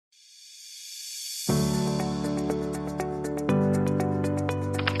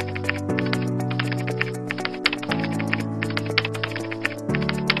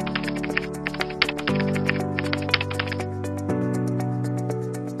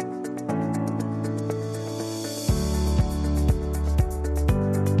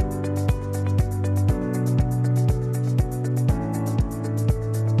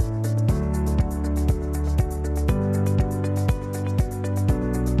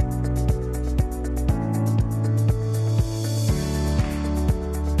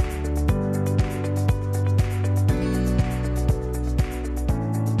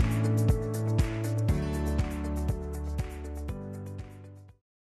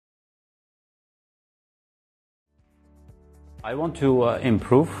I want to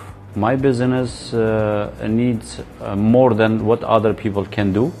improve. My business needs more than what other people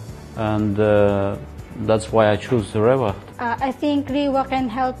can do, and that's why I choose REWA. I think REWA can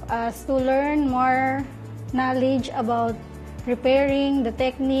help us to learn more knowledge about repairing the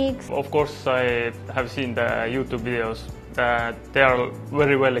techniques. Of course, I have seen the YouTube videos that they are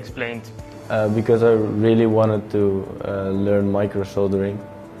very well explained. Because I really wanted to learn micro-soldering,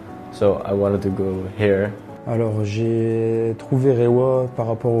 so I wanted to go here. Alors j'ai trouvé REWA par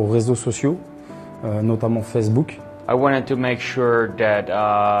rapport aux réseaux sociaux, notamment Facebook. I wanted to make sure that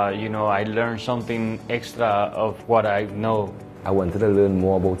I learned something extra of what I know. I wanted to learn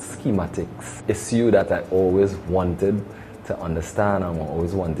more about schematics, issue that I always wanted to understand and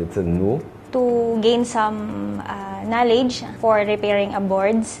always wanted to know. To gain some knowledge for repairing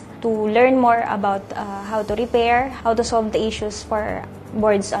boards, to learn more about how to repair, how to solve the issues for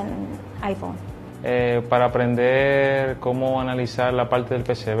boards on iPhone. Para aprender cómo analizar la parte del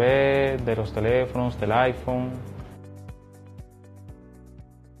PCB, de los teléfonos, del iPhone.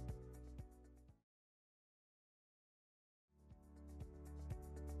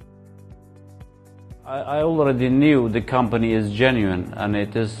 I already knew the company is genuine, and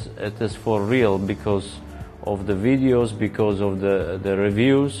it is for real because of the videos, because of the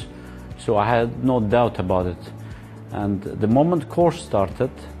reviews, so I had no doubt about it. And the moment course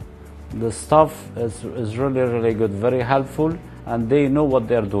started, the staff is really good, very helpful, and they know what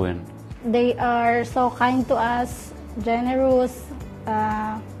they're doing. They are so kind to us, generous,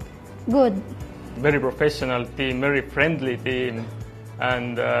 good. Very professional team, very friendly team,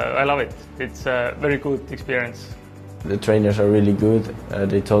 and I love it. It's a very good experience. The trainers are really good.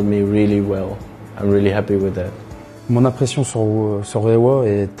 They taught me really well. I'm really happy with that. Mon impression sur REWA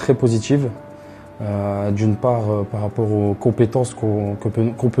est très positive. D'une part par rapport aux compétences qu'on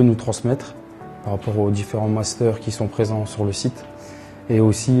peut nous transmettre, par rapport aux différents masters qui sont présents sur le site, et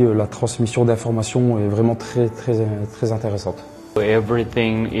aussi la transmission d'informations est vraiment très intéressante.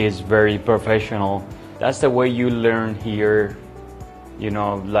 Everything is very professional. That's the way you learn here,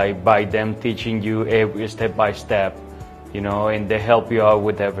 like by them teaching you every step by step, and they help you out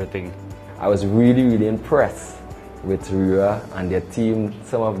with everything. I was really impressed with REWA and their team.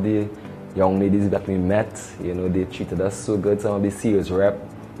 Some of the young ladies that we met, they treated us so good. Some of the sales rep,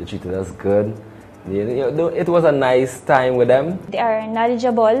 they treated us good. It was a nice time with them. They are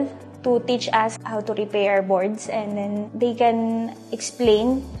knowledgeable to teach us how to repair boards, and then they can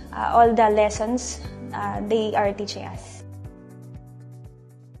explain all the lessons they are teaching us.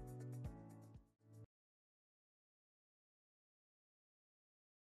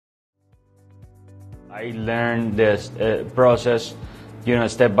 I learned this process,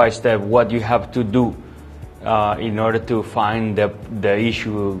 step by step, what you have to do in order to find the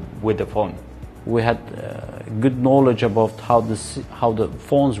issue with the phone. We had good knowledge about how the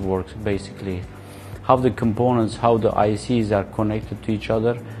phones work, basically, how the components, how the ICs are connected to each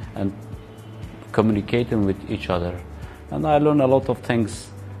other and communicating with each other. And I learned a lot of things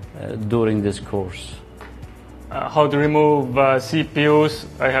during this course. How to remove CPUs.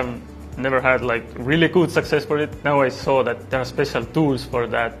 I have never had really good success for it. Now I saw that there are special tools for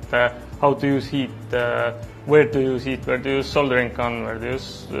that. How to use heat, where to use heat, where to use soldering gun, where to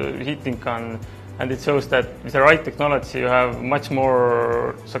use heating gun, and it shows that with the right technology you have much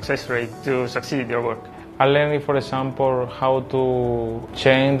more success rate to succeed your work. I learned, for example, how to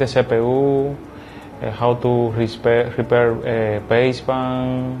change the CPU, how to repair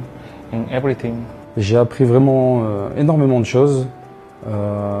baseband, and everything. J'ai appris vraiment énormément de choses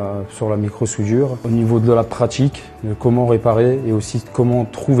sur la micro-soudure, au niveau de la pratique, de comment réparer et aussi comment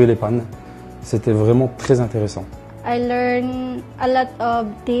trouver les pannes. C'était vraiment très intéressant. I learned a lot of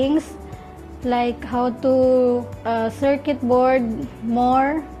things, like how to circuit board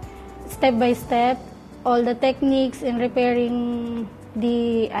more, step by step, all the techniques in repairing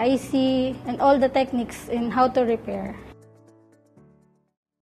the IC, and all the techniques in how to repair.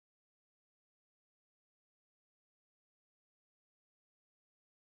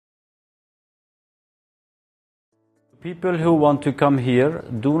 People who want to come here,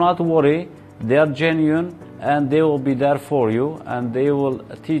 do not worry, they are genuine and they will be there for you and they will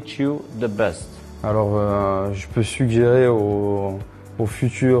teach you the best. Alors je peux suggérer aux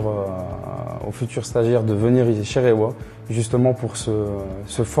futurs stagiaires de venir chez REWA justement pour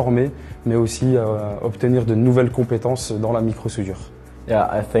se former, mais aussi obtenir de nouvelles compétences dans la micro-soudure. Yeah,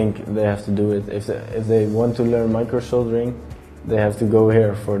 I think they have to do it. If they want to learn micro-soldering, they have to go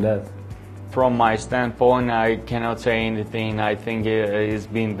here for that. From my standpoint, I cannot say anything. I think it's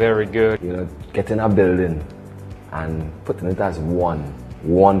been very good. Getting a building and putting it as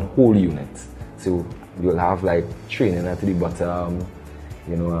one whole unit. So You'll have like training at the bottom,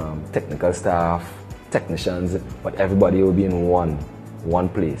 you know, technical staff, technicians, but everybody will be in one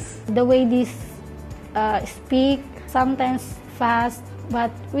place. The way these speak, sometimes fast, but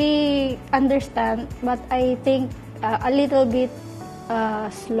we understand, but I think a little bit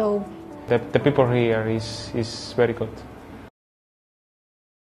slow. The people here is very good.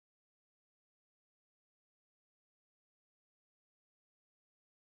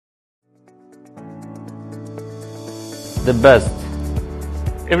 The best.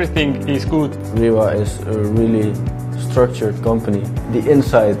 Everything is good. REWA is a really structured company. The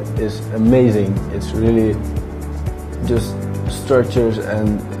inside is amazing. It's really just structures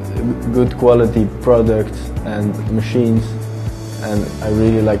and good quality products and machines, and I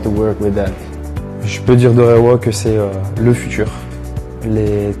really like to work with that. Je peux dire de REWA que c'est le futur.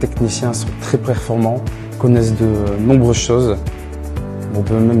 Les techniciens sont très performants, connaissent de nombreuses choses. On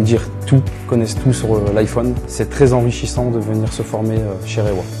peut même dire tout, connaissent tout sur l'iPhone. C'est très enrichissant de venir se former chez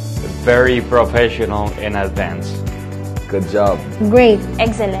REWA. Very professional and advanced. Good job. Great.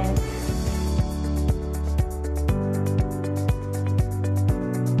 Excellent.